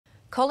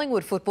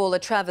Collingwood footballer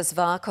Travis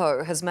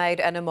Varcoe has made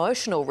an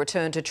emotional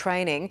return to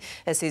training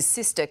as his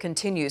sister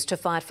continues to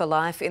fight for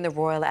life in the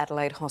Royal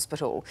Adelaide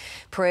Hospital.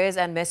 Prayers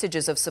and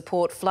messages of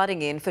support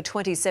flooding in for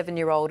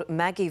 27-year-old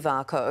Maggie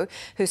Varcoe,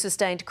 who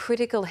sustained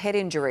critical head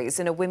injuries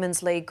in a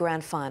Women's League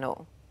grand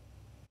final.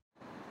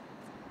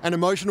 An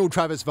emotional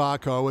Travis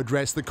Varcoe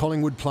addressed the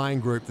Collingwood playing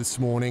group this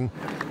morning.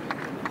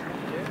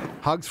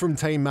 Hugs from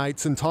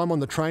teammates and time on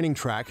the training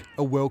track,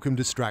 a welcome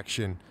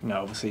distraction. You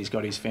know, obviously he's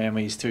got his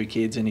family, his 2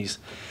 kids and his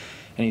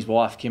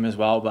wife Kim as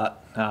well,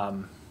 but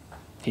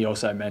he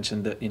also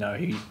mentioned that, you know,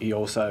 he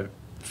also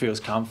feels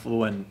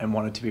comfortable and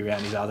wanted to be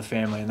around his other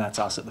family, and that's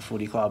us at the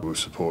footy club. We'll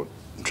support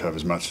Trav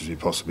as much as we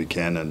possibly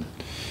can, and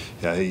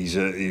yeah, he's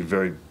a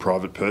very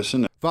private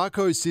person.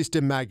 Varcoe's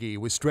sister Maggie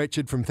was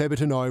stretchered from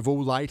Theberton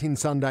Oval late in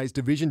Sunday's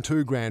Division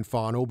 2 grand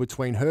final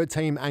between her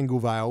team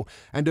Anglevale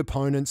and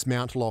opponents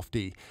Mount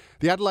Lofty.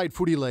 The Adelaide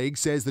Footy League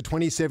says the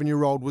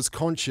 27-year-old was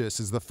conscious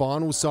as the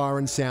final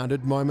siren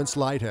sounded moments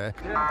later.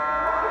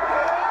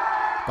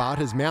 But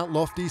as Mount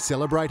Lofty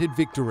celebrated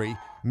victory,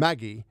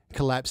 Maggie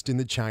collapsed in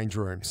the change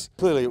rooms.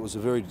 Clearly it was a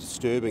very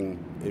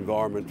disturbing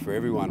environment for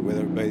everyone,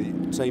 whether it be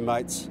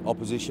teammates,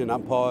 opposition,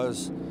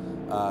 umpires,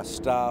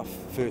 staff,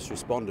 first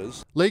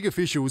responders. League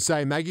officials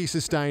say Maggie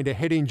sustained a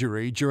head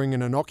injury during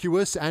an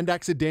innocuous and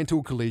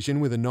accidental collision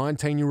with a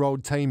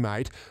 19-year-old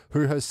teammate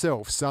who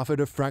herself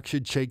suffered a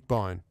fractured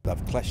cheekbone.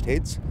 They've clashed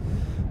heads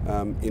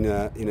in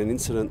an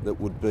incident that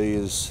would be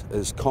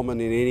as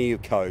common in any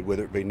code,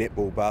 whether it be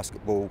netball,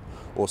 basketball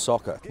or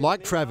soccer.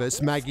 Like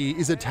Travis, Maggie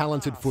is a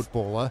talented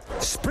footballer.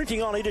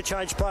 Sprinting on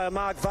interchange player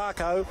Mark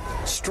Varcoe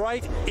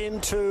straight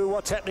into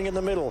what's happening in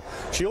the middle.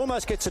 She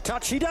almost gets a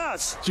touch, she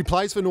does. She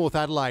plays for North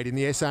Adelaide in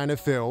the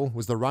SANFL,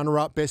 was the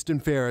runner-up best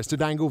and fairest at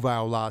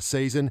Anglevale last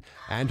season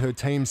and her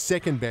team's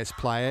second best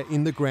player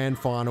in the grand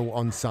final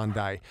on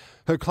Sunday.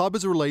 Her club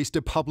has released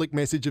a public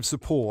message of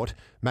support.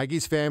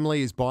 Maggie's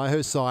family is by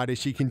her side as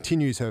she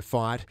continues her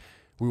fight.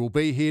 We will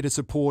be here to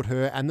support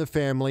her and the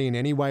family in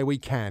any way we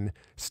can.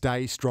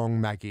 Stay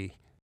strong, Maggie.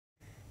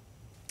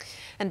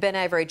 And Ben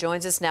Avery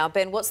joins us now.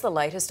 Ben, what's the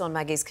latest on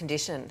Maggie's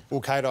condition? Well,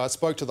 Kate, I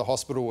spoke to the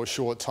hospital a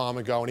short time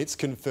ago and it's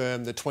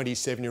confirmed the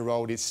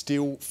 27-year-old is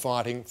still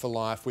fighting for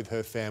life with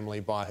her family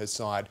by her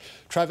side.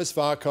 Travis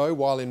Varcoe,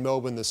 while in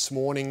Melbourne this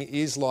morning,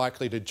 is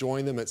likely to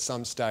join them at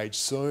some stage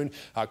soon.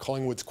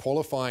 Collingwood's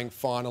qualifying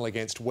final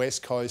against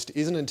West Coast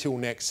isn't until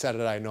next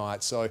Saturday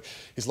night, so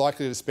he's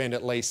likely to spend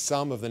at least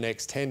some of the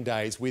next 10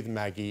 days with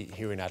Maggie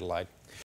here in Adelaide.